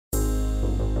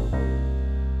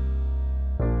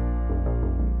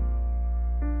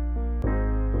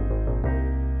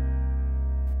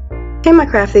my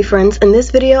crafty friends, in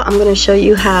this video I'm going to show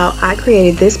you how I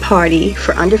created this party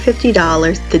for under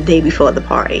 $50 the day before the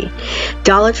party.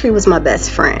 Dollar Tree was my best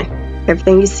friend.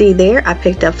 Everything you see there I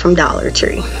picked up from Dollar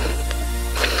Tree.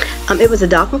 It was a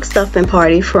Doc Mc Stuffin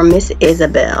Party for Miss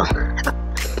Isabel.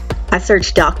 I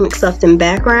searched Doc Mc Stuffin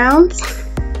backgrounds.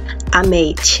 I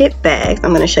made chip bags.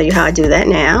 I'm going to show you how I do that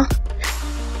now.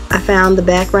 I found the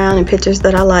background and pictures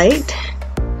that I liked.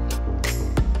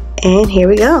 And here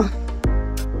we go.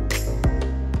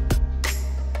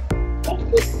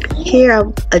 Here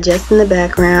I'm adjusting the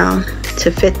background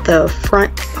to fit the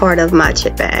front part of my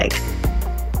chip bag.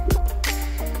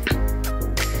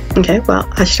 Okay, well,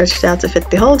 I stretched it out to fit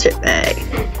the whole chip bag.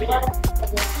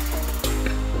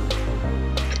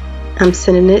 I'm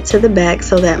sending it to the back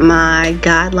so that my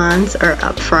guidelines are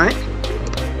up front.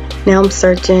 Now I'm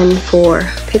searching for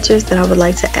pictures that I would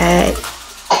like to add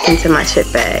into my chip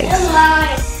bags.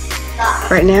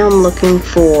 Right now I'm looking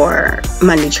for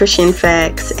my nutrition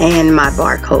facts and my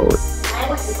barcode.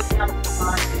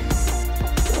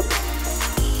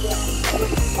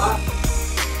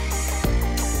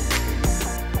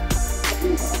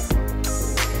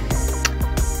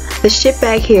 The chip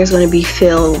bag here is going to be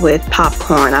filled with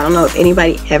popcorn. I don't know if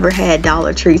anybody ever had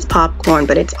Dollar Tree's popcorn,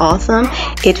 but it's awesome.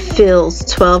 It fills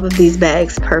 12 of these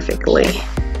bags perfectly.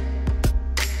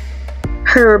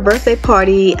 Her birthday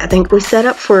party, I think we set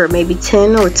up for maybe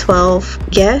 10 or 12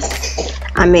 guests.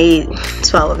 I made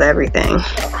 12 of everything.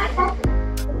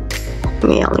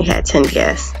 We only had 10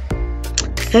 guests.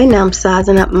 Okay, now I'm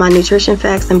sizing up my nutrition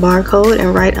facts and barcode,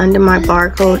 and right under my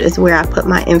barcode is where I put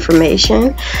my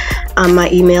information, my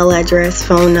email address,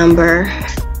 phone number,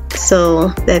 so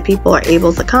that people are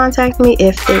able to contact me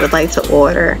if they would like to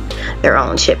order their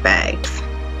own chip bags.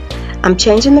 I'm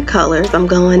changing the colors. I'm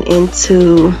going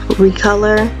into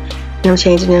recolor and I'm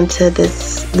changing them to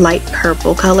this light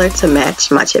purple color to match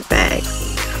my chip bags.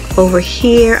 Over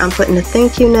here I'm putting a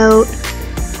thank you note.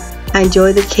 I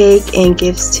enjoy the cake and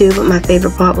gifts too, but my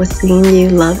favorite part was seeing you.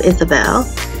 Love, Isabel.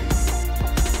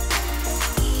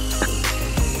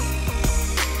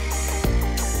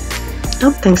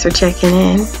 Oh, thanks for checking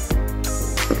in.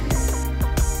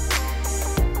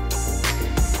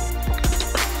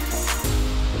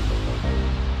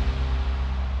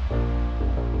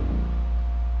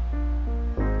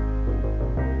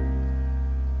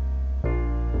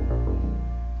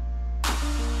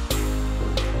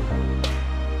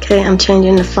 Okay, I'm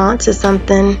changing the font to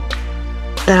something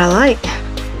that I like.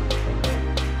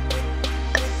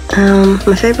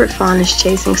 My favorite font is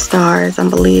Chasing Stars. I'm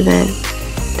believing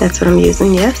that's what I'm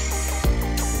using. Yes,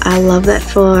 I love that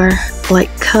for like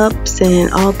cups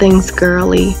and all things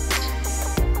girly.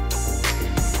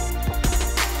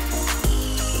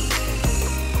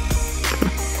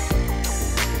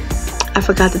 I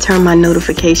forgot to turn my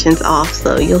notifications off,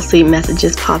 so you'll see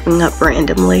messages popping up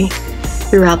randomly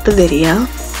throughout the video.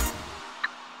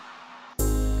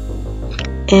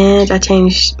 And I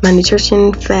changed my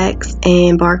nutrition facts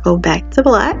and barcode back to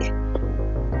black.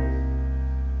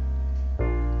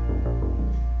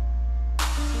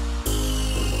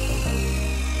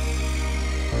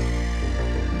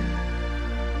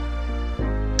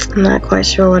 I'm not quite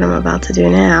sure what I'm about to do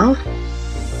now.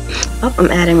 Oh,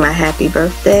 I'm adding my happy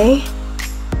birthday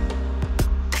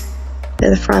to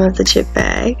the front of the chip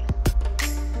bag.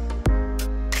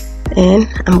 And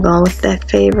I'm going with that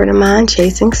favorite of mine,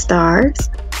 Chasing Stars.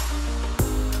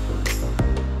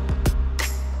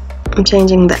 I'm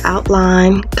changing the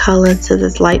outline color to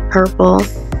this light purple.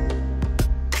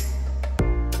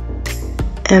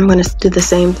 And I'm going to do the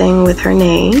same thing with her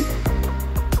name.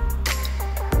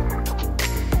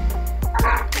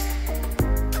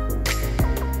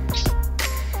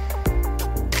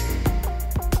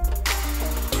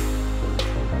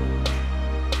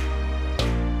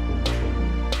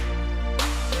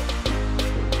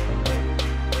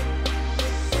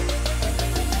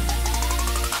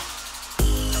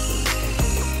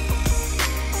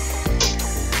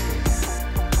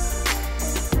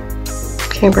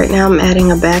 Okay, right now I'm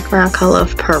adding a background color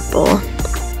of purple.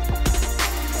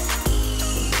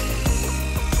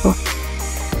 Oh,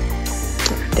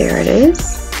 there it is.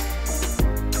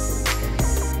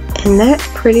 And that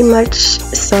pretty much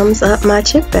sums up my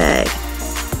chip bag.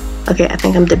 Okay, I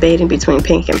think I'm debating between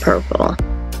pink and purple.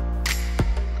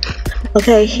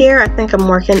 Okay, here I think I'm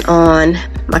working on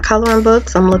my coloring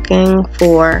books. I'm looking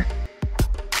for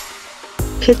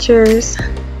pictures.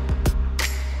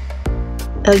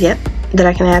 Oh, yep, that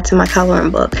I can add to my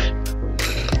coloring book.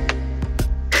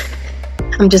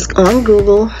 I'm just on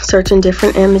Google searching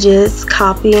different images,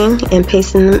 copying and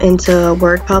pasting them into a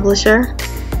word publisher.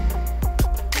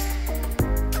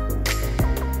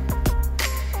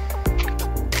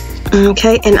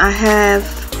 Okay, and I have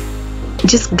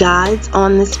just guides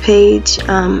on this page.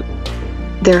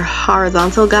 They're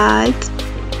horizontal guides,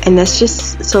 and that's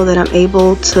just so that I'm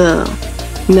able to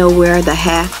know where the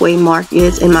halfway mark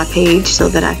is in my page so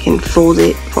that I can fold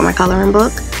it for my coloring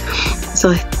book.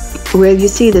 So where you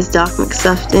see this Doc Mc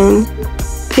Stuffin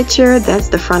picture, that's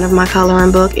the front of my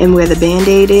coloring book, and where the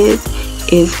band-aid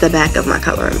is the back of my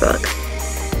coloring book.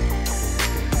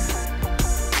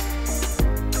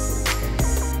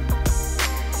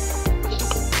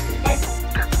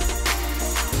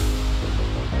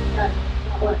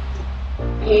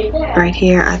 Right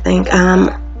here, I think I'm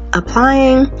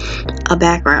applying a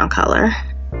background color.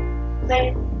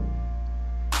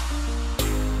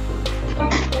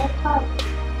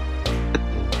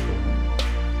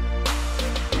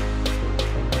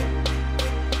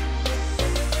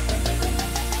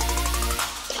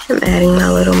 I'm adding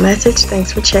my little message,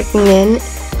 thanks for checking in,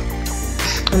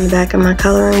 on the back of my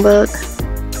coloring book.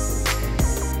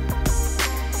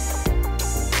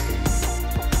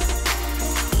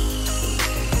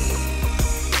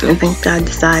 I think I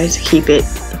decided to keep it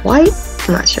white.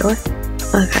 I'm not sure.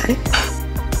 Okay.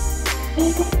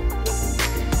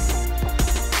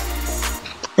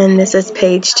 And this is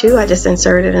page 2. I just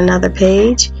inserted another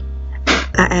page.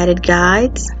 I added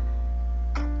guides.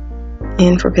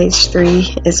 And for page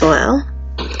 3 as well.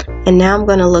 And now I'm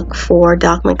going to look for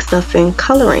Doc Mc Stuffin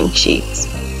coloring sheets.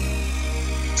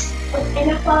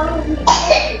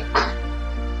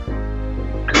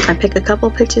 I pick a couple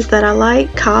pictures that I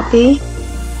like, copy,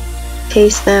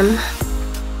 paste them.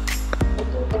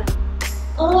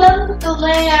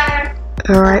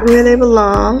 Alright, where they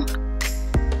belong.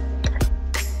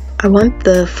 I want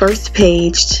the first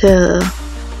page to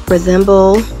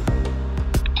resemble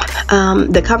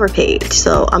the cover page,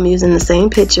 so I'm using the same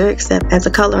picture except as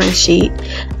a coloring sheet,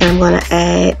 and I'm going to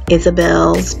add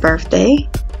Isabel's birthday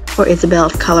or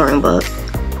Isabel's coloring book.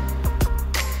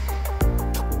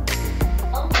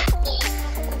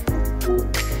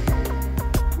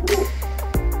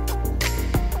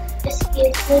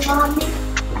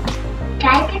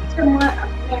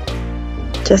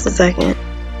 Just a second.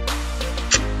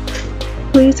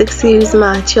 Please excuse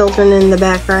my children in the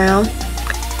background.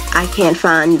 I can't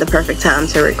find the perfect time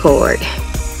to record.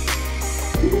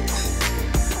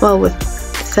 Well, with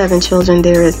 7 children,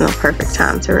 there is no perfect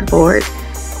time to record.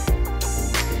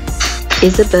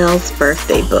 Isabel's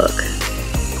birthday book.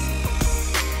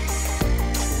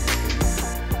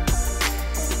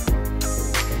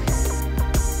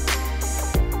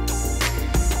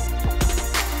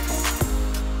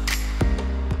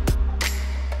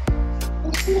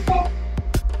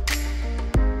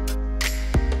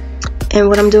 And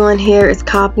what I'm doing here is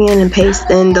copying and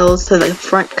pasting those to the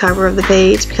front cover of the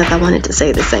page because I wanted to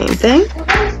say the same thing.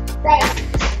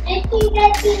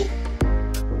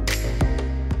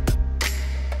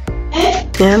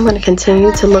 Now I'm going to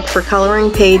continue to look for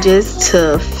coloring pages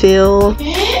to fill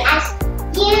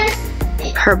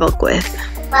her book with.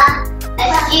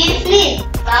 Excuse me,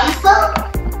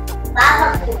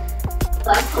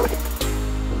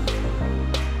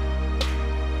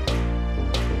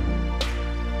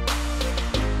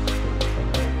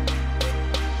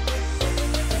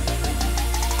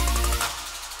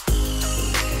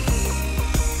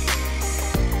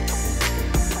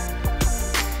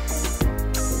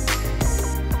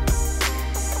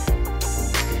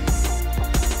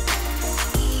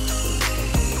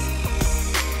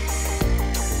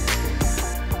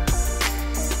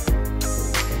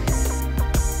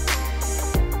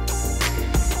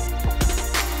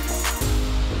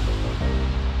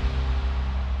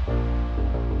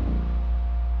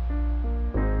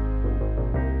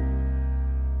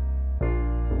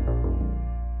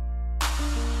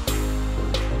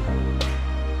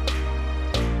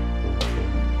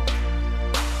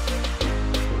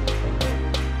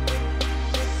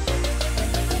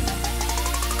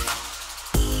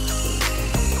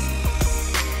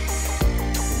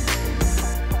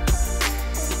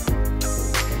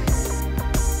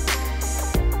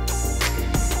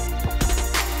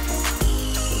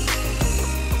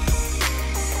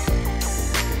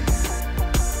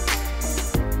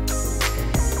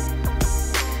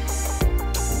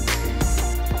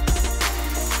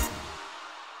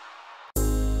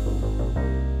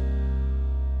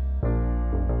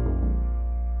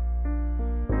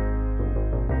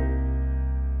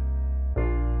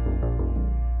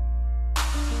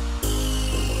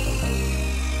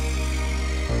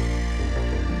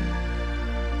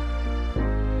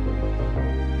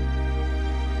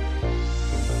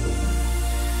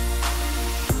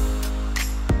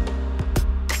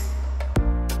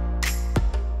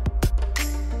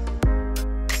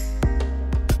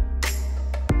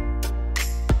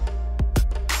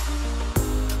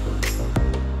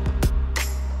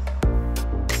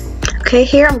 Okay,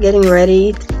 here I'm getting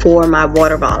ready for my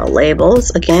water bottle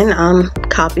labels. Again, I'm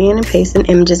copying and pasting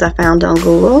images I found on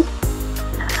Google.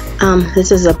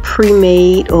 This is a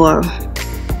pre-made or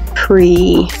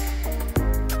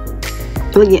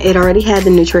it already had the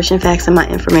nutrition facts and my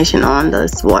information on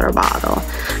this water bottle.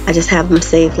 I just have them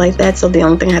saved like that, so the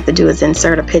only thing I have to do is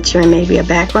insert a picture and maybe a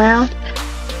background.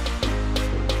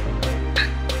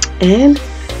 And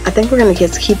I think we're going to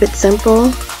just keep it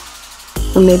simple.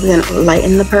 We're maybe going to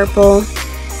lighten the purple.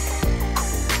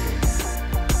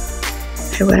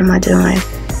 Okay, what am I doing?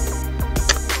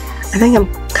 I think I'm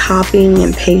copying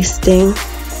and pasting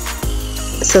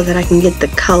so that I can get the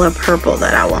color purple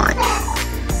that I want.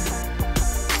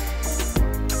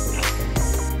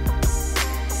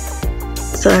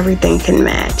 So everything can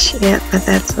match. Yep, but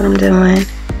that's what I'm doing.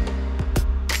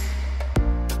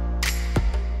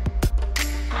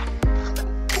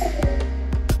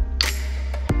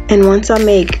 And once I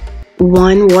make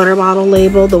one water bottle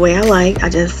label the way I like, I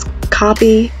just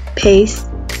copy, paste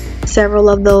several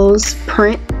of those,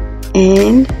 print,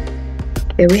 and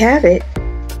there we have it.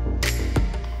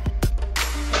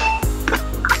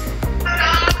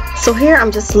 So here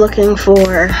I'm just looking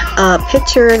for a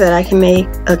picture that I can make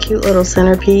a cute little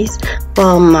centerpiece.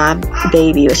 Well, my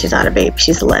baby, but she's not a baby,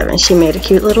 she's 11. She made a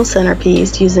cute little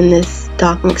centerpiece using this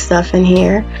Doc Mc Stuffin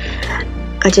here.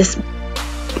 I just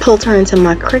pulled her into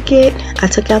my Cricut. I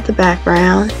took out the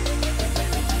background.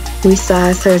 We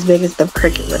sized her as big as the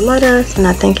Cricut would let us, and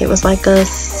I think it was like a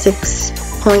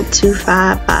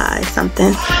 6.25 by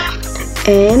something.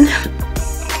 And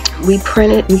we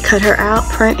cut her out,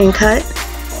 print and cut.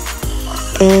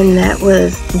 And that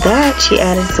was that. She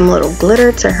added some little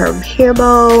glitter to her hair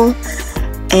bow.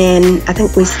 And I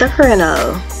think we stuck her in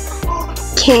a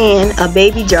can, a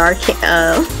baby jar,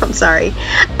 a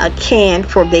can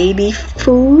for baby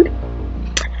food,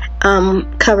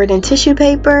 covered in tissue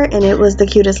paper, and it was the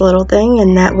cutest little thing,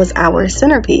 and that was our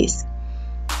centerpiece.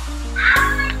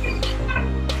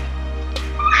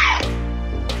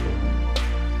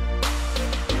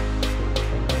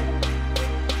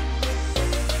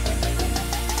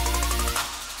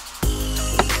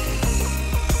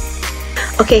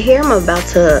 Okay, here I'm about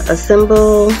to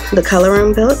assemble the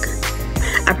coloring book.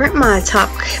 I print my top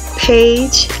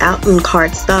page out in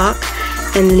cardstock,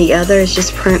 and then the other is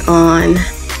just print on,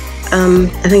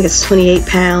 I think it's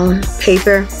 28-pound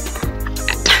paper.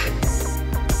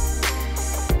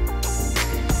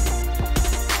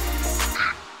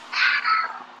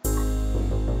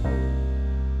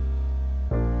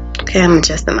 Okay, I'm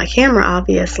adjusting my camera,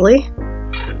 obviously.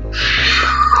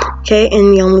 Okay,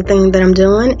 and the only thing that I'm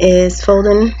doing is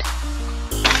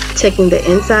taking the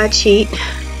inside sheet,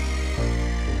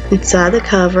 inside the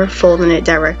cover, folding it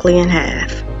directly in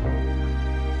half.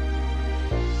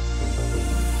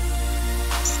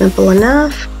 Simple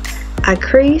enough. I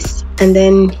crease, and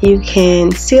then you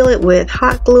can seal it with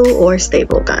hot glue or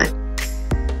staple gun.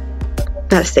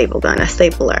 Not a staple gun, a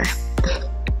stapler.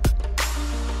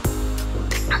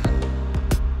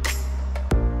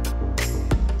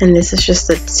 And this is just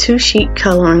a 2-sheet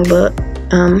coloring book.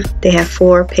 They have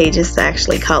 4 pages to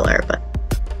actually color, but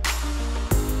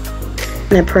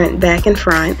and I print back and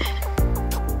front.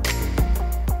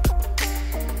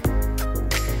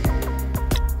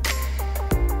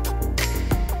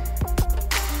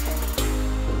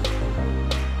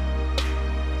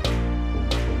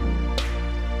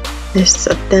 There's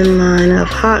a thin line of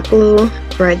hot glue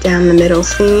right down the middle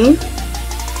seam.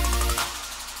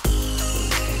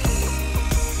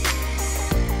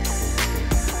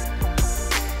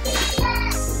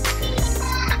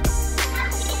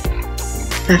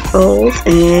 I fold,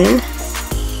 and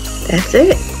that's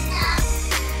it.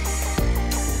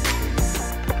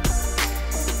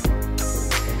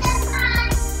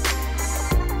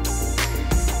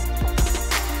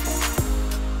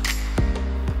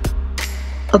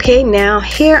 Okay, now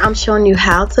here I'm showing you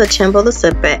how to assemble the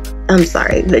chip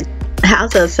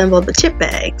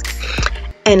bags.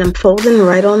 And I'm folding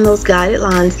right on those guided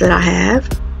lines that I have.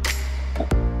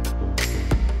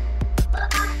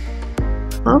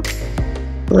 Oh,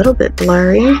 a little bit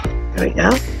blurry. There we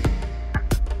go.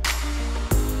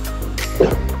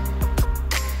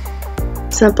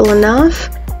 Simple enough.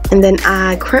 And then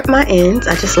I crimp my ends.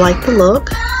 I just like the look.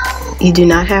 You do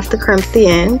not have to crimp the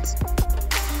ends.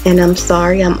 And I'm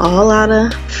sorry, I'm all out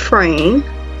of frame.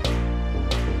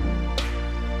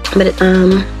 But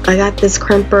I got this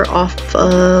crimper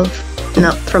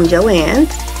from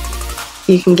Joann's.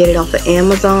 You can get it off of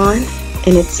Amazon,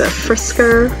 and it's a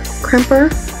Frisker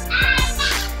crimper.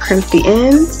 Crimp the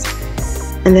ends,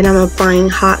 and then I'm applying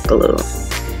hot glue.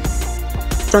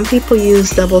 Some people use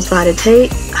double-sided tape.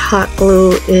 Hot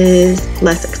glue is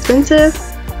less expensive.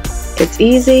 It's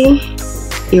easy.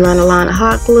 You run a line of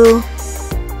hot glue.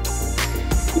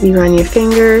 You run your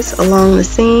fingers along the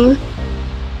seam.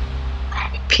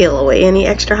 Peel away any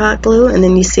extra hot glue, and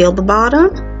then you seal the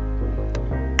bottom.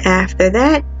 After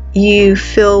that, you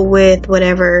fill with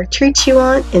whatever treats you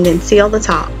want and then seal the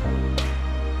top.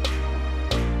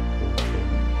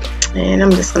 And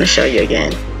I'm just going to show you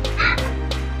again.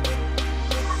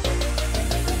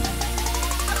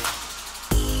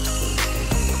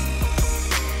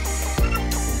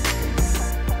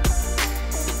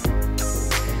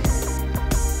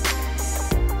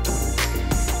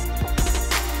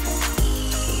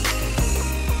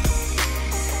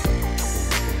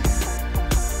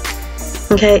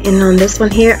 Okay, and on this one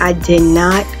here, I did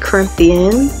not crimp the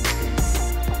ends.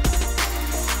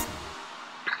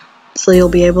 So you'll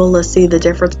be able to see the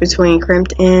difference between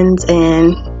crimped ends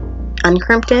and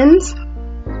uncrimped ends.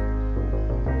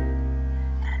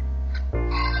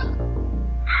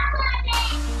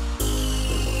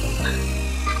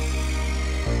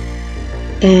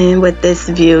 And with this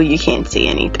view, you can't see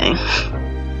anything.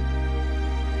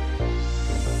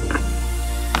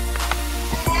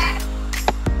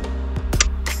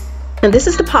 And this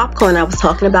is the popcorn I was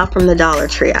talking about from the Dollar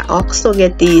Tree. I also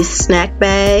get these snack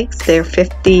bags. They're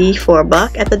 $50 for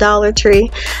 $1 at the Dollar Tree.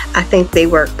 I think they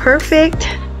work perfect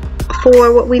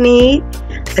for what we need.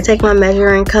 I take my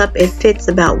measuring cup. It fits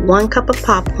about 1 cup of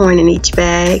popcorn in each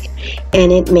bag,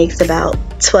 and it makes about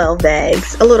 12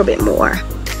 bags, a little bit more.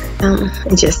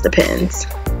 It just depends.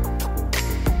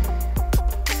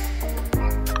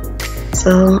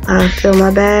 So I fill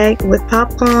my bag with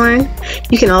popcorn.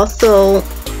 You can also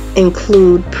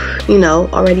include, you know,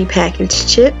 already packaged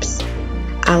chips.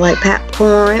 I like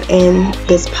popcorn, and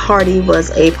this party was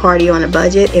a party on a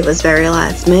budget. It was very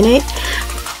last minute,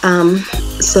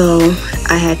 so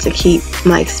I had to keep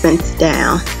my expense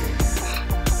down.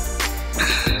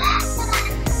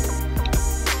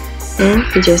 And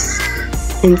you just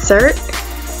insert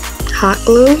hot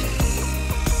glue,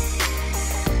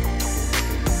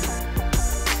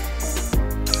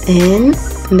 and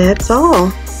that's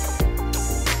all.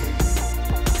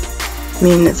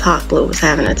 This hot glue was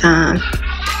having a time.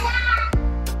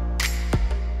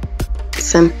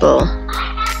 Simple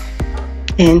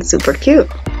and super cute.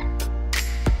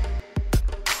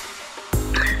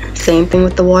 Same thing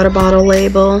with the water bottle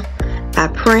label.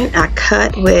 I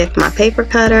cut with my paper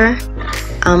cutter.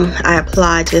 I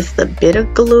apply just a bit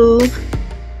of glue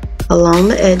along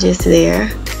the edges there.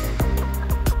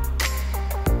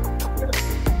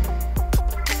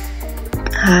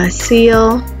 I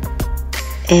seal.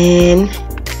 And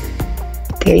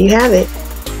there you have it.